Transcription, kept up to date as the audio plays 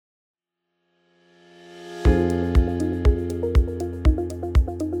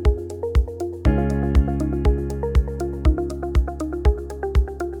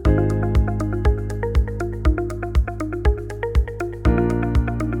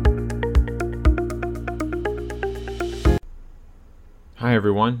Hi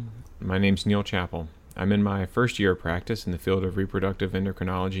everyone, my name's Neil Chappell. I'm in my first year of practice in the field of reproductive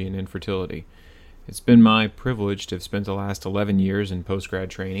endocrinology and infertility. It's been my privilege to have spent the last 11 years in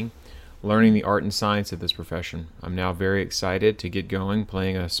postgrad training, learning the art and science of this profession. I'm now very excited to get going,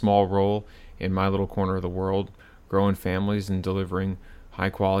 playing a small role in my little corner of the world, growing families and delivering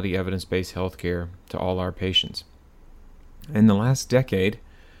high-quality evidence-based healthcare to all our patients. In the last decade,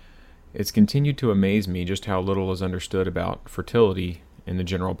 it's continued to amaze me just how little is understood about fertility in the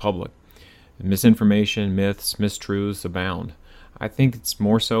general public. Misinformation, myths, mistruths abound. I think it's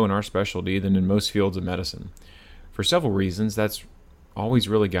more so in our specialty than in most fields of medicine. For several reasons, that's always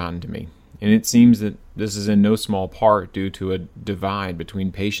really gotten to me. And it seems that this is in no small part due to a divide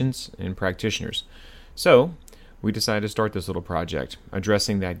between patients and practitioners. So, we decided to start this little project,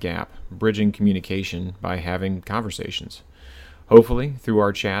 addressing that gap, bridging communication by having conversations. Hopefully, through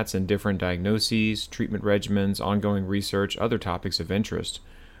our chats and different diagnoses, treatment regimens, ongoing research, other topics of interest,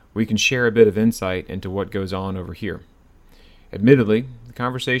 we can share a bit of insight into what goes on over here. Admittedly, the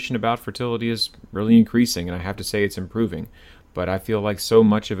conversation about fertility is really increasing, and I have to say it's improving, but I feel like so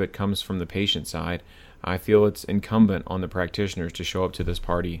much of it comes from the patient side. I feel it's incumbent on the practitioners to show up to this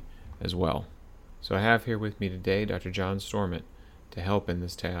party as well. So I have here with me today Dr. John Storment to help in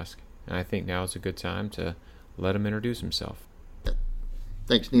this task, and I think now is a good time to let him introduce himself.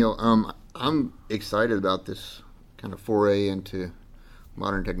 Thanks, Neil. I'm excited about this kind of foray into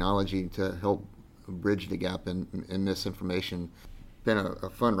modern technology to help bridge the gap in misinformation. Been a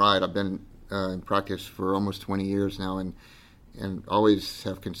fun ride. I've been in practice for almost 20 years now, and always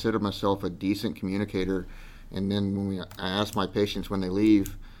have considered myself a decent communicator. And then when I ask my patients when they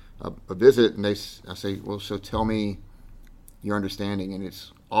leave a visit, and I say, well, so tell me your understanding, and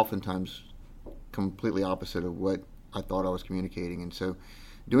it's oftentimes completely opposite of what I thought I was communicating. And so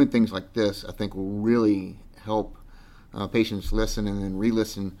doing things like this, I think, will really help patients listen and then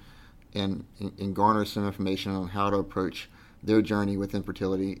re-listen and garner some information on how to approach their journey with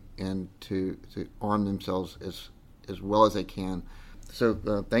infertility and to arm themselves as well as they can.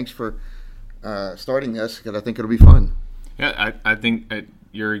 So thanks for starting this, because I think it'll be fun. Yeah, I think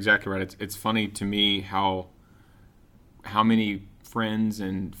you're exactly right. It's funny to me how many friends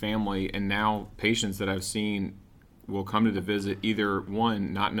and family and now patients that I've seen will come to the visit either,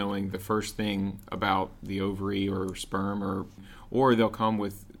 one, not knowing the first thing about the ovary or sperm, or they'll come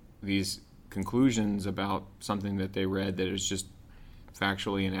with these conclusions about something that they read that is just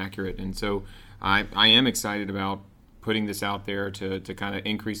factually inaccurate. And so I am excited about putting this out there to kind of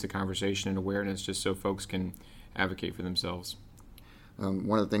increase the conversation and awareness, just so folks can advocate for themselves.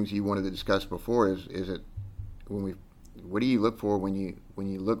 One of the things you wanted to discuss before is that what do you look for when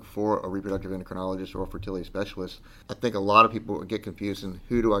you look for a reproductive endocrinologist or a fertility specialist? I think a lot of people get confused in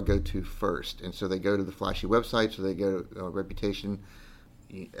who do I go to first, and so they go to the flashy websites, or they go to Reputation.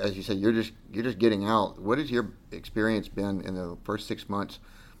 As you said, you're just getting out. What has your experience been in the first 6 months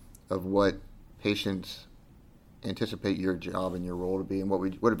of what patients anticipate your job and your role to be, and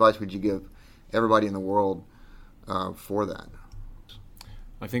what advice would you give everybody in the world for that?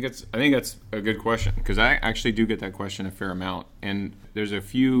 I think that's a good question, because I actually do get that question a fair amount, and there's a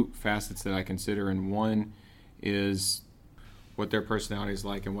few facets that I consider, and one is what their personality is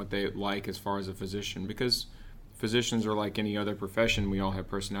like and what they like as far as a physician, because physicians are like any other profession. We all have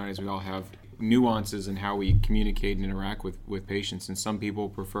personalities, we all have nuances in how we communicate and interact with patients, and some people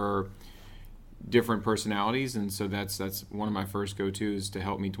prefer different personalities, and so that's one of my first go-tos to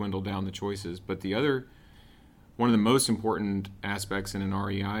help me dwindle down the choices. But one of the most important aspects in an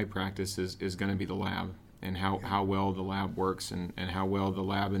REI practice is going to be the lab, and how well the lab works, and how well the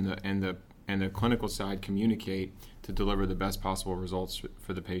lab and the clinical side communicate to deliver the best possible results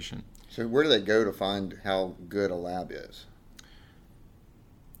for the patient. So where do they go to find how good a lab is?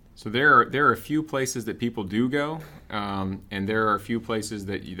 So there are a few places that people do go, and there are a few places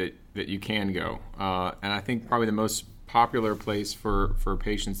that you can go. And I think probably the most popular place for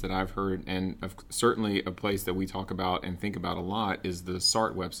patients that I've heard, and certainly a place that we talk about and think about a lot, is the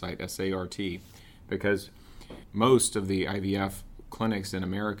SART website, SART, because most of the IVF clinics in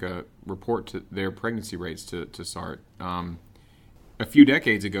America report their pregnancy rates to SART. A few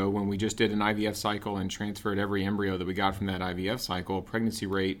decades ago, when we just did an IVF cycle and transferred every embryo that we got from that IVF cycle, pregnancy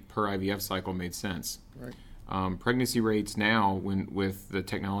rate per IVF cycle made sense. Right. Pregnancy rates now, with the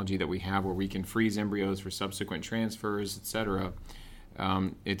technology that we have where we can freeze embryos for subsequent transfers, etc.,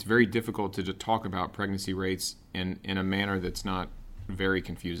 it's very difficult to talk about pregnancy rates in a manner that's not very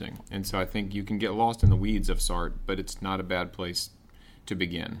confusing. And so I think you can get lost in the weeds of SART, but it's not a bad place to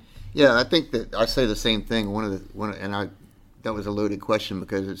begin. Yeah, I think that I say the same thing. And I that was a loaded question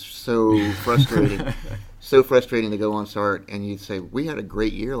because it's so frustrating. So frustrating to go on SART and you say, we had a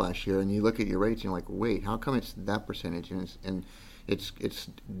great year last year, and you look at your rates and you're like, wait, how come it's that percentage? And it's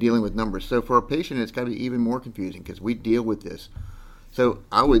dealing with numbers. So for a patient, it's got to be even more confusing because we deal with this. So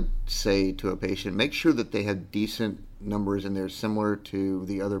I would say to a patient, make sure that they have decent numbers and they're similar to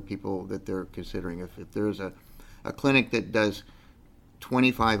the other people that they're considering. If there's a clinic that does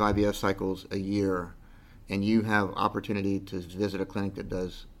 25 IVF cycles a year and you have opportunity to visit a clinic that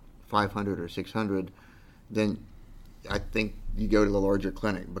does 500 or 600, then I think you go to the larger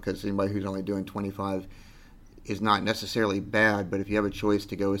clinic, because anybody who's only doing 25 is not necessarily bad, but if you have a choice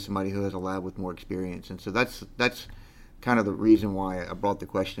to go with somebody who has a lab with more experience. And so that's kind of the reason why I brought the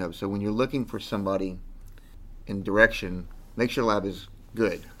question up. So when you're looking for somebody in direction, make sure lab is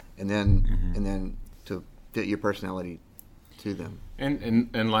good, and then to fit your personality to them.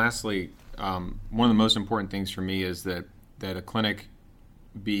 And lastly, one of the most important things for me is that a clinic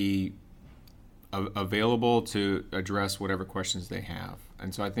be available to address whatever questions they have.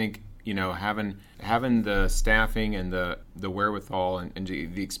 And so I think, having the staffing and the wherewithal and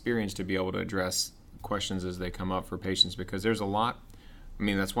the experience to be able to address questions as they come up for patients, because there's a lot. I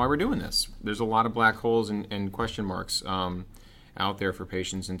mean, that's why we're doing this. There's a lot of black holes and question marks out there for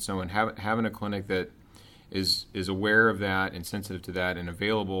patients, and so having a clinic that is aware of that and sensitive to that and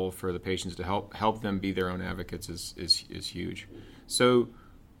available for the patients to help them be their own advocates is huge. So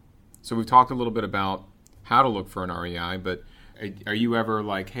we've talked a little bit about how to look for an REI, but are you ever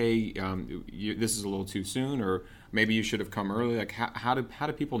like, hey, this is a little too soon, or maybe you should have come early? Like, how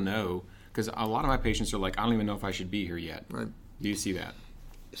do people know? Because a lot of my patients are like, I don't even know if I should be here yet. Right. Do you see that?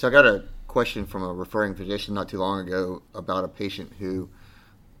 So I got a question from a referring physician not too long ago about a patient who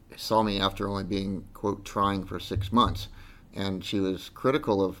saw me after only being, quote, trying for 6 months. And she was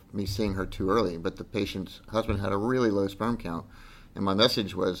critical of me seeing her too early, but the patient's husband had a really low sperm count. And my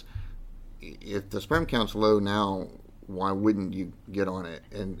message was, if the sperm count's low now, why wouldn't you get on it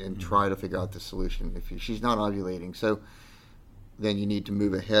and try to figure out the solution? If she's not ovulating, so then you need to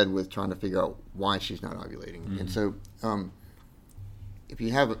move ahead with trying to figure out why she's not ovulating. Mm-hmm. And so if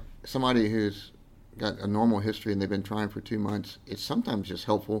you have somebody who's got a normal history and they've been trying for 2 months, it's sometimes just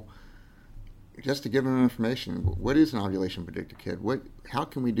helpful just to give them information. What is an ovulation predictor kit? How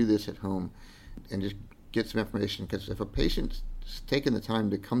can we do this at home? And just get some information, because if a patient's taking the time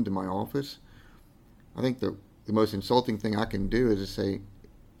to come to my office, I think the most insulting thing I can do is to say,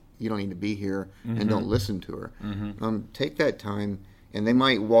 you don't need to be here, and don't listen to her. Mm-hmm. Take that time, and they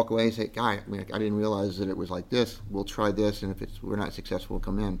might walk away and say, I didn't realize that it was like this. We'll try this, and if we're not successful, we'll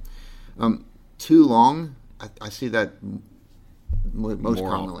come in. Too long, I see that most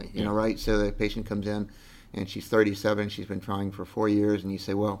commonly, yeah. Right? So the patient comes in, and she's 37, she's been trying for 4 years, and you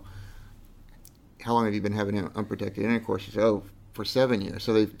say, well, how long have you been having unprotected intercourse? You say, for 7 years.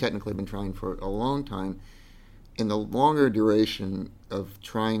 So they've technically been trying for a long time. And the longer duration of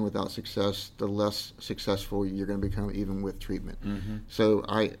trying without success, the less successful you're going to become, even with treatment. Mm-hmm. So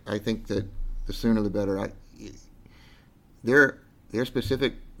I think that the sooner the better. Their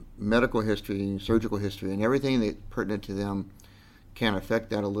specific medical history, surgical history, and everything that's pertinent to them can affect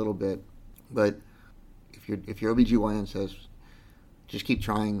that a little bit. But if your OBGYN says, just keep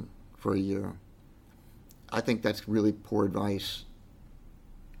trying for a year, I think that's really poor advice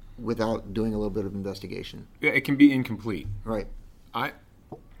without doing a little bit of investigation. Yeah, it can be incomplete. Right. I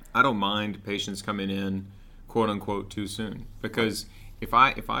don't mind patients coming in, quote unquote, too soon, because if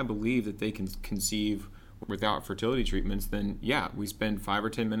I believe that they can conceive without fertility treatments, then yeah, we spend 5 or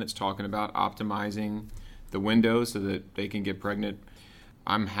 10 minutes talking about optimizing the window so that they can get pregnant.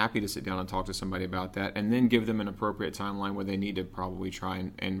 I'm happy to sit down and talk to somebody about that, and then give them an appropriate timeline where they need to probably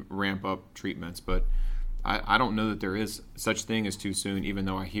try and ramp up treatments. But I don't know that there is such thing as too soon, even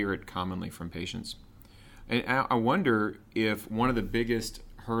though I hear it commonly from patients. And I wonder if one of the biggest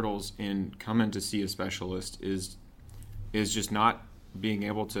hurdles in coming to see a specialist is just not being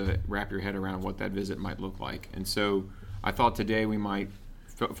able to wrap your head around what that visit might look like. And so I thought today we might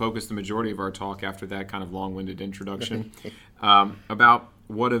focus the majority of our talk, after that kind of long-winded introduction, about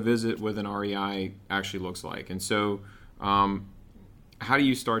what a visit with an REI actually looks like. And so how do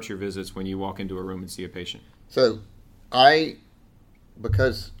you start your visits when you walk into a room and see a patient? So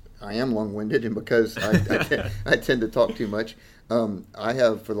because I am long-winded and because I tend to talk too much, I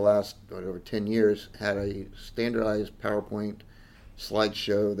have for the last over 10 years had a standardized PowerPoint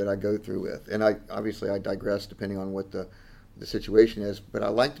slideshow that I go through with. And I digress depending on what the situation is, but I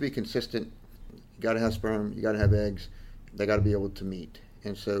like to be consistent. You got to have sperm, you got to have eggs, they got to be able to meet.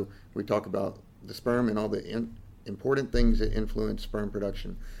 And so we talk about the sperm and all the important things that influence sperm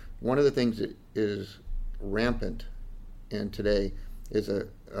production. One of the things that is rampant in today is a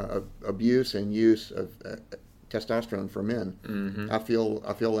abuse and use of testosterone for men. Mm-hmm. I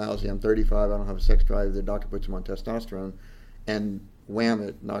feel lousy. I'm 35. I don't have a sex drive. The doctor puts them on testosterone, and wham!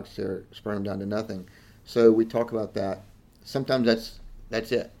 It knocks their sperm down to nothing. So we talk about that. Sometimes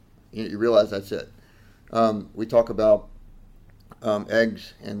that's it. You realize that's it. We talk about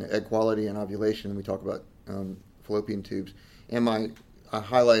eggs and egg quality and ovulation. We talk about fallopian tubes. And I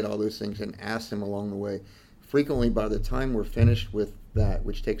highlight all those things and ask them along the way. Frequently, by the time we're finished with that,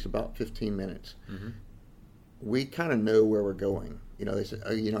 which takes about 15 minutes, Mm-hmm. we kind of know where we're going. They said,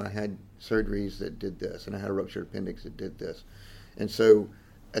 I had surgeries that did this, and I had a ruptured appendix that did this. And so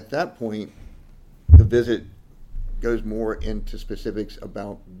at that point, the visit goes more into specifics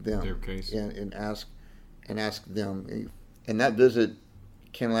about them. Their case. And ask them. And that visit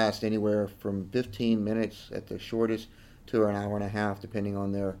can last anywhere from 15 minutes at the shortest to an hour and a half, depending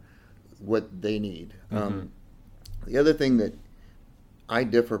on what they need. Mm-hmm. The other thing that I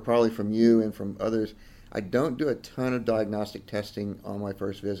differ probably from you and from others, I don't do a ton of diagnostic testing on my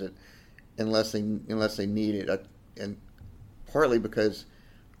first visit unless they need it, and partly because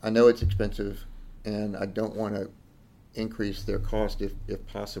I know it's expensive and I don't want to increase their cost if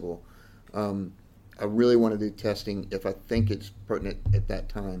possible. I really want to do testing if I think it's pertinent at that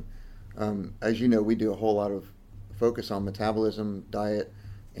time. As you know, we do a whole lot of focus on metabolism, diet,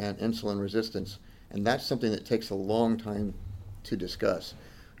 and insulin resistance, and that's something that takes a long time to discuss.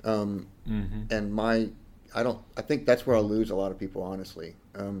 Mm-hmm. And I think that's where I lose a lot of people, honestly.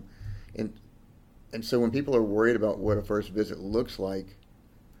 And so when people are worried about what a first visit looks like,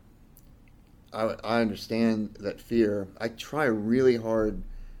 I understand that fear. I try really hard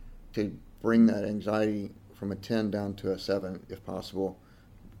to bring that anxiety from a 10 down to a 7 if possible.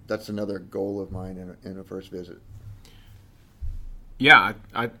 That's another goal of mine in a first visit. Yeah,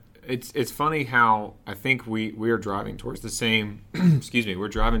 it's funny how I think we are driving towards the same we're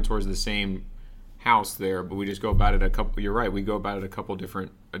driving towards the same house there, but we just go about it you're right, we go about it a couple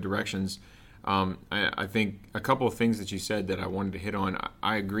different directions. I think a couple of things that you said that I wanted to hit on.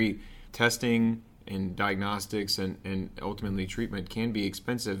 I agree. Testing and diagnostics and ultimately treatment can be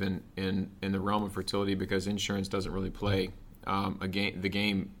expensive in the realm of fertility because insurance doesn't really play the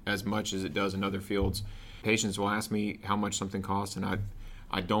game as much as it does in other fields. Patients will ask me how much something costs, and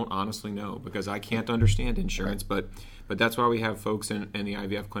I don't honestly know because I can't understand insurance, but that's why we have folks in the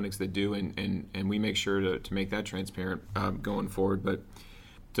IVF clinics that do, and we make sure to make that transparent going forward. But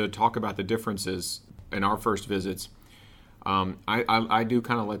to talk about the differences in our first visits, I do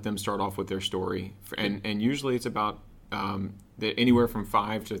kind of let them start off with their story, and usually it's about anywhere from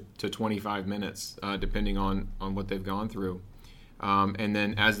 5 to 25 minutes, depending on what they've gone through. And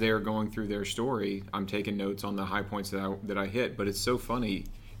then as they are going through their story, I'm taking notes on the high points that I hit. But it's so funny.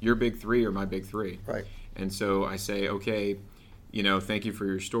 Your big 3 are my big 3. Right. And so I say, okay, thank you for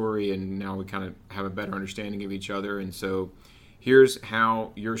your story. And now we kind of have a better understanding of each other. And so here's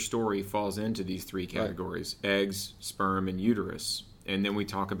how your story falls into these 3 categories: right. Eggs, sperm, and uterus. And then we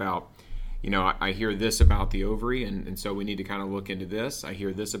talk about, I hear this about the ovary. And so we need to kind of look into this. I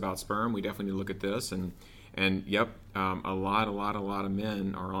hear this about sperm. We definitely need to look at this. And yep, a lot of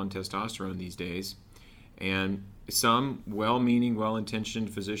men are on testosterone these days, and some well-meaning,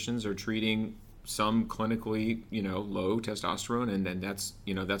 well-intentioned physicians are treating some clinically, low testosterone, and then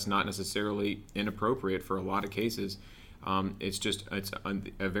that's not necessarily inappropriate for a lot of cases. It's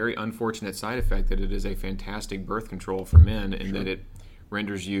a very unfortunate side effect that it is a fantastic birth control for men, and that it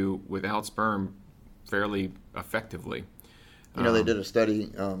renders you without sperm fairly effectively. They did a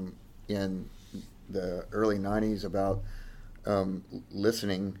study in the early 90s about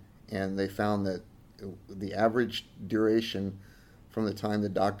listening, and they found that the average duration from the time the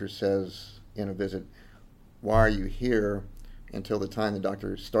doctor says in a visit, "Why are you here?" until the time the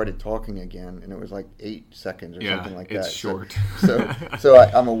doctor started talking again, and it was like 8 seconds or something like that. It's short. So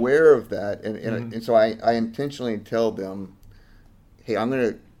I'm aware of that, and so I intentionally tell them, "Hey, I'm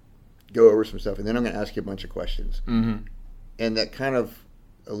going to go over some stuff, and then I'm going to ask you a bunch of questions." Mm-hmm. And that kind of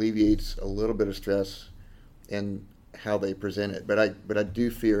alleviates a little bit of stress in how they present it. But I do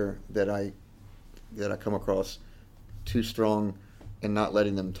fear that I come across too strong and not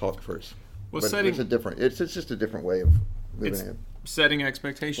letting them talk first. Well, but it's just a different way of moving ahead. Setting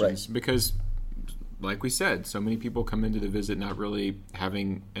expectations, right. Because like we said, so many people come into the visit not really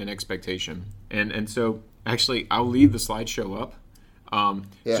having an expectation. And so actually I'll leave the slideshow up.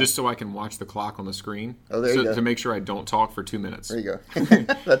 Just so I can watch the clock on the screen. Oh, there you go. To make sure I don't talk for 2 minutes. There you go.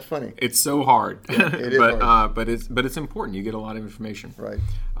 That's funny. It's so hard. Yeah, it is hard. But it's important. You get a lot of information. Right.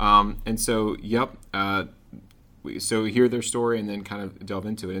 And so, so hear their story and then kind of delve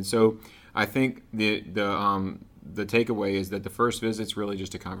into it. And so I think the the takeaway is that the first visit's really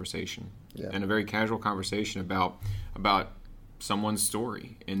just a conversation, and a very casual conversation about someone's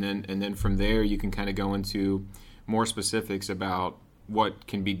story, and then from there you can kind of go into more specifics about what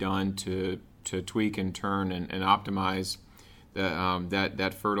can be done to tweak and turn and optimize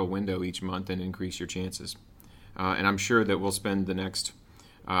that fertile window each month and increase your chances. And I'm sure that we'll spend the next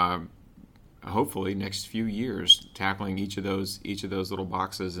hopefully next few years tackling each of those little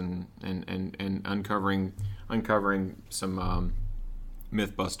boxes and uncovering some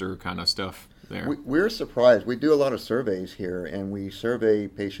mythbuster kind of stuff there. We're surprised. We do a lot of surveys here, and we survey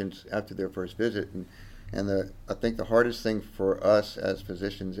patients after their first visit, and I think the hardest thing for us as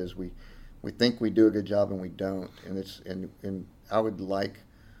physicians is we think we do a good job and we don't, and I would like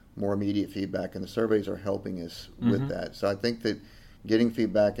more immediate feedback, and the surveys are helping us with that. So I think that getting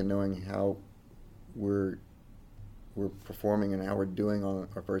feedback and knowing how we're performing and how we're doing on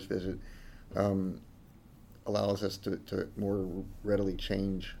our first visit allows us to more readily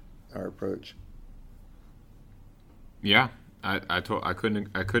change our approach. Yeah, I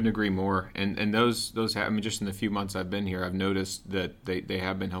couldn't agree more. And those I mean, just in the few months I've been here, I've noticed that they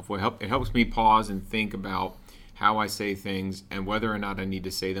have been helpful. It helps me pause and think about how I say things and whether or not I need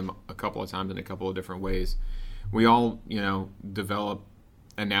to say them a couple of times in a couple of different ways. We all, develop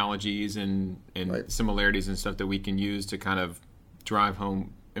analogies and similarities and stuff that we can use to kind of drive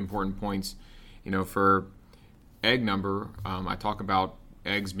home important points. For egg number, I talk about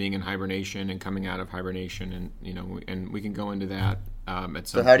eggs being in hibernation and coming out of hibernation, and we can go into that at some point.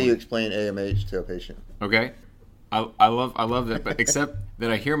 So how do you explain AMH to a patient? Okay. I love that, but except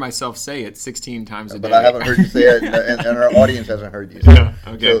that I hear myself say it 16 times a day. But I haven't heard you say it, and our audience hasn't heard you say it.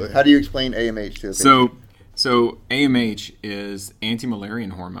 Okay. So how do you explain AMH to a patient? So AMH is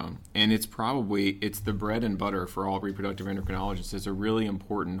anti-Müllerian hormone, and it's the bread and butter for all reproductive endocrinologists. It's a really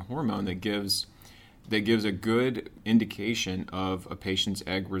important hormone that gives a good indication of a patient's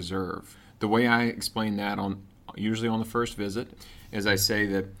egg reserve. The way I explain that usually on the first visit is I say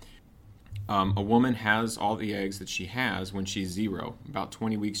that a woman has all the eggs that she has when she's 0, about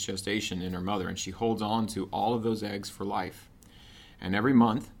 20 weeks gestation in her mother, and she holds on to all of those eggs for life. And every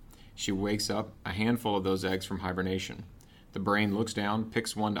month, she wakes up a handful of those eggs from hibernation. The brain looks down,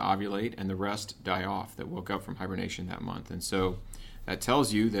 picks one to ovulate, and the rest die off that woke up from hibernation that month. And so that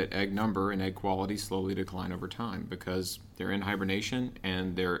tells you that egg number and egg quality slowly decline over time because they're in hibernation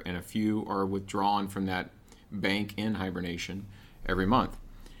and a few are withdrawn from that bank in hibernation every month.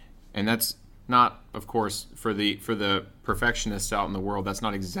 And that's not, of course, for the perfectionists out in the world, that's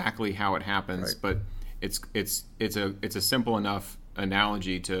not exactly how it happens, but it's a simple enough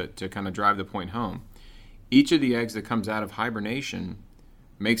analogy to kind of drive the point home. Each of the eggs that comes out of hibernation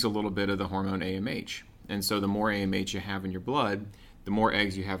makes a little bit of the hormone AMH. And so the more AMH you have in your blood, the more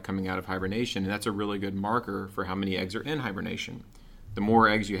eggs you have coming out of hibernation, and that's a really good marker for how many eggs are in hibernation. The more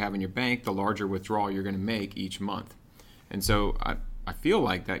eggs you have in your bank, the larger withdrawal you're going to make each month. And so I feel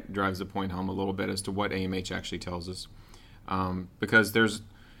like that drives the point home a little bit as to what AMH actually tells us. Because there's,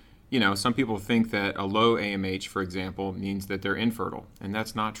 some people think that a low AMH, for example, means that they're infertile, and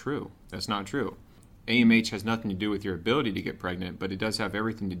that's not true. That's not true. AMH has nothing to do with your ability to get pregnant, but it does have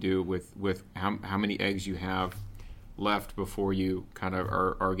everything to do with how many eggs you have left before you kind of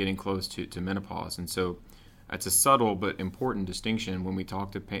are getting close to menopause. And so that's a subtle but important distinction when we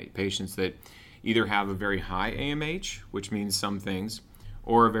talk to patients that either have a very high AMH, which means some things,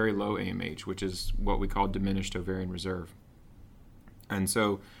 or a very low AMH, which is what we call diminished ovarian reserve. And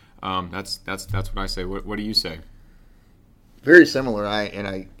so that's what I say. What do you say? Very similar. I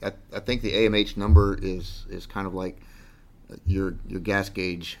think the AMH number is kind of like your gas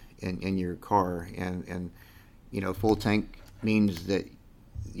gauge in your car, and full tank means that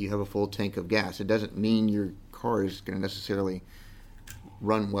you have a full tank of gas. It doesn't mean your car is going to necessarily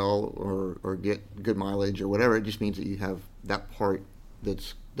run well or get good mileage or whatever. It just means that you have that part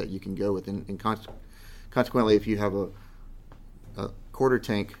that you can go with, and consequently, if you have a quarter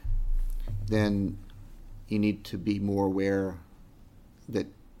tank, then you need to be more aware that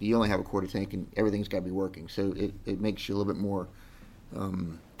you only have a quarter tank and everything's got to be working. So it makes you a little bit more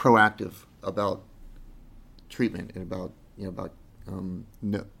proactive about treatment and about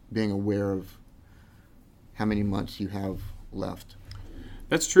being aware of how many months you have left.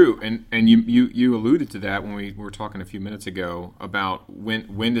 That's true, and you alluded to that when we were talking a few minutes ago about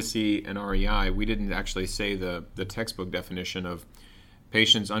when to see an REI. We didn't actually say the textbook definition of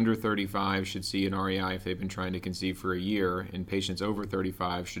patients under 35 should see an REI if they've been trying to conceive for a year, and patients over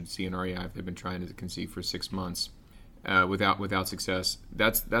 35 should see an REI if they've been trying to conceive for 6 months without success.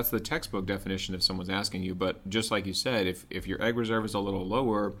 That's the textbook definition if someone's asking you. But just like you said, if your egg reserve is a little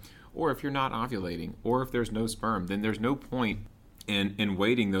lower, or if you're not ovulating, or if there's no sperm, then there's no point in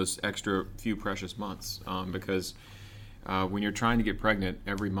waiting those extra few precious months, because when you're trying to get pregnant,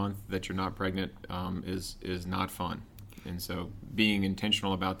 every month that you're not pregnant is not fun. And so being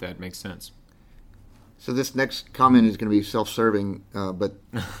intentional about that makes sense. So this next comment is going to be self-serving, but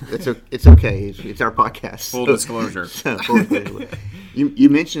it's okay. It's our podcast. Full disclosure. You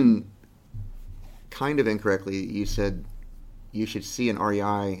mentioned, kind of incorrectly, you said you should see an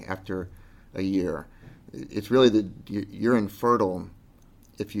REI after a year. It's really you're infertile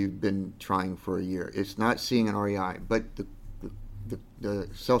if you've been trying for a year. It's not seeing an REI, but the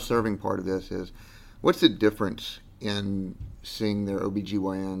self-serving part of this is, what's the difference in seeing their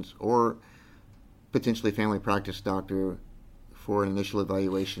OBGYNs or potentially family practice doctor for an initial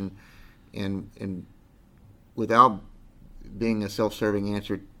evaluation, and without being a self-serving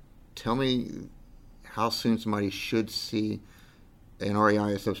answer, tell me how soon somebody should see an REI,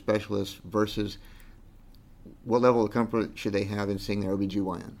 a subspecialist, versus what level of comfort should they have in seeing their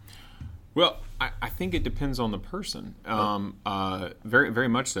OBGYN? Well, I think it depends on the person, very very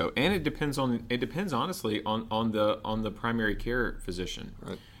much so, and it depends honestly on the primary care physician.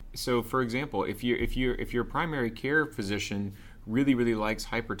 Right. So, for example, if your primary care physician really likes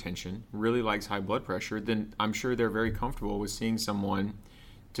hypertension, really likes high blood pressure, then I'm sure they're very comfortable with seeing someone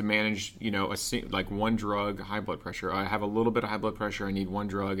to manage, like one drug high blood pressure. I have a little bit of high blood pressure. I need one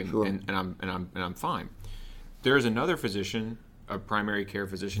drug, and Sure. and I'm fine. There's another physician, a primary care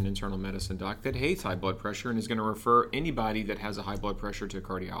physician, internal medicine doc, that hates high blood pressure and is going to refer anybody that has a high blood pressure to a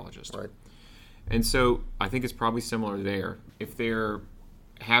cardiologist. Right. And so I think it's probably similar there. If they're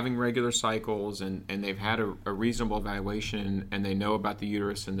having regular cycles and they've had a reasonable evaluation, and they know about the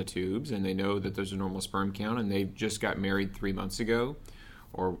uterus and the tubes, and they know that there's a normal sperm count, and they just got married 3 months ago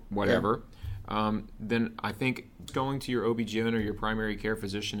or whatever, then I think going to your OBGYN or your primary care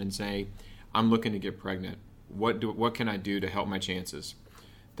physician and say, I'm looking to get pregnant. What can I do to help my chances?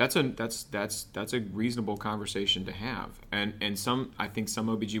 That's a reasonable conversation to have. And I think some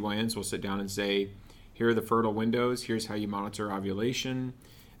OBGYNs will sit down and say, here are the fertile windows, here's how you monitor ovulation,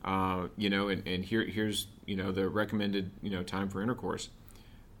 and here's the recommended time for intercourse.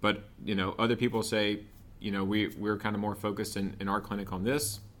 But other people say, we're kind of more focused in our clinic on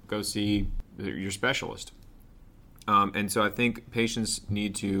this. Go see your specialist. And so I think patients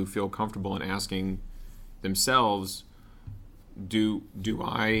need to feel comfortable in asking themselves, do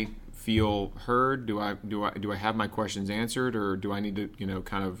I feel heard? Do I have my questions answered, or do I need to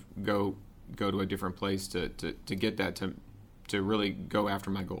kind of go to a different place to get that to really go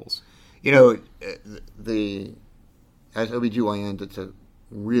after my goals? As OBGYNs, it's a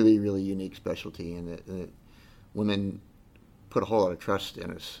really, really unique specialty, and that women put a whole lot of trust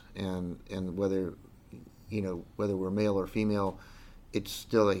in us, and whether we're male or female, it's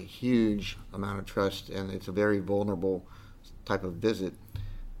still a huge amount of trust, and it's a very vulnerable type of visit.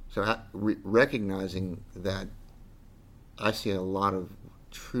 So recognizing that, I see a lot of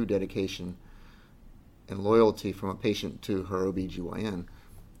true dedication and loyalty from a patient to her OBGYN,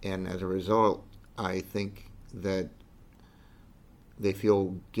 and as a result, I think that they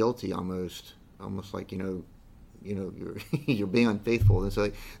feel guilty, almost like you're being unfaithful, and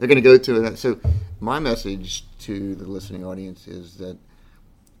so they're going to go to it. So my message to the listening audience is that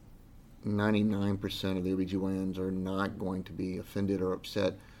 99% of the OBGYNs are not going to be offended or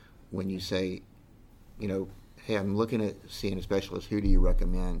upset when you say, hey, I'm looking at seeing a specialist. Who do you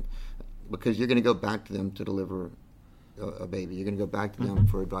recommend? Because you're going to go back to them to deliver a baby. You're going to go back to them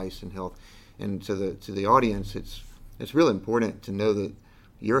for advice and health. And to the audience, it's really important to know that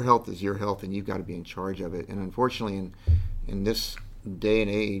your health is your health, and you've got to be in charge of it. And unfortunately, in this day and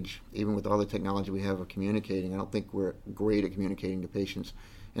age, even with all the technology we have of communicating, I don't think we're great at communicating to patients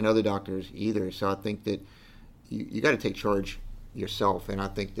and other doctors either. So I think that you got to take charge yourself, and I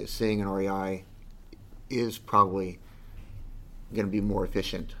think that seeing an REI is probably going to be more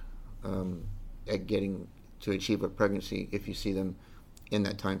efficient at getting to achieve a pregnancy if you see them in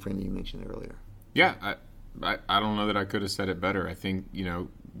that time frame that you mentioned earlier. Yeah, I don't know that I could have said it better. I think,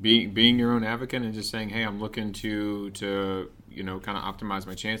 being your own advocate and just saying, hey, I'm looking to kind of optimize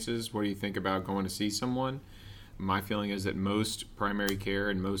my chances. What do you think about going to see someone? My feeling is that most primary care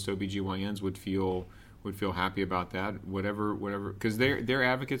and most OBGYNs would feel happy about that, whatever, because they're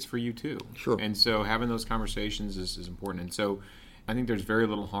advocates for you too. Sure. And so having those conversations is important. And so I think there's very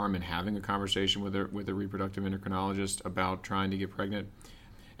little harm in having a conversation with a reproductive endocrinologist about trying to get pregnant.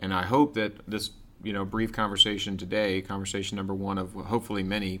 And I hope that this brief conversation today, conversation number one of hopefully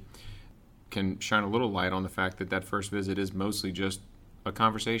many, can shine a little light on the fact that first visit is mostly just a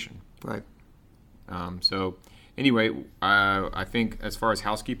conversation. Right. So anyway, I think as far as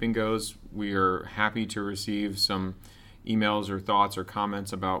housekeeping goes, we are happy to receive some emails or thoughts or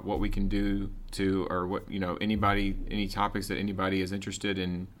comments about what we can do to, or what, any topics that anybody is interested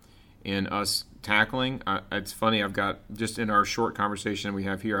in us tackling. It's funny, I've got, just in our short conversation we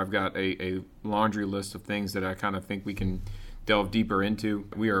have here, I've got a laundry list of things that I kind of think we can delve deeper into.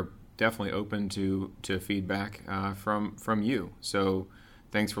 We are definitely open to feedback from you. So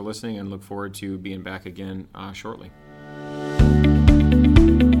thanks for listening, and look forward to being back again shortly.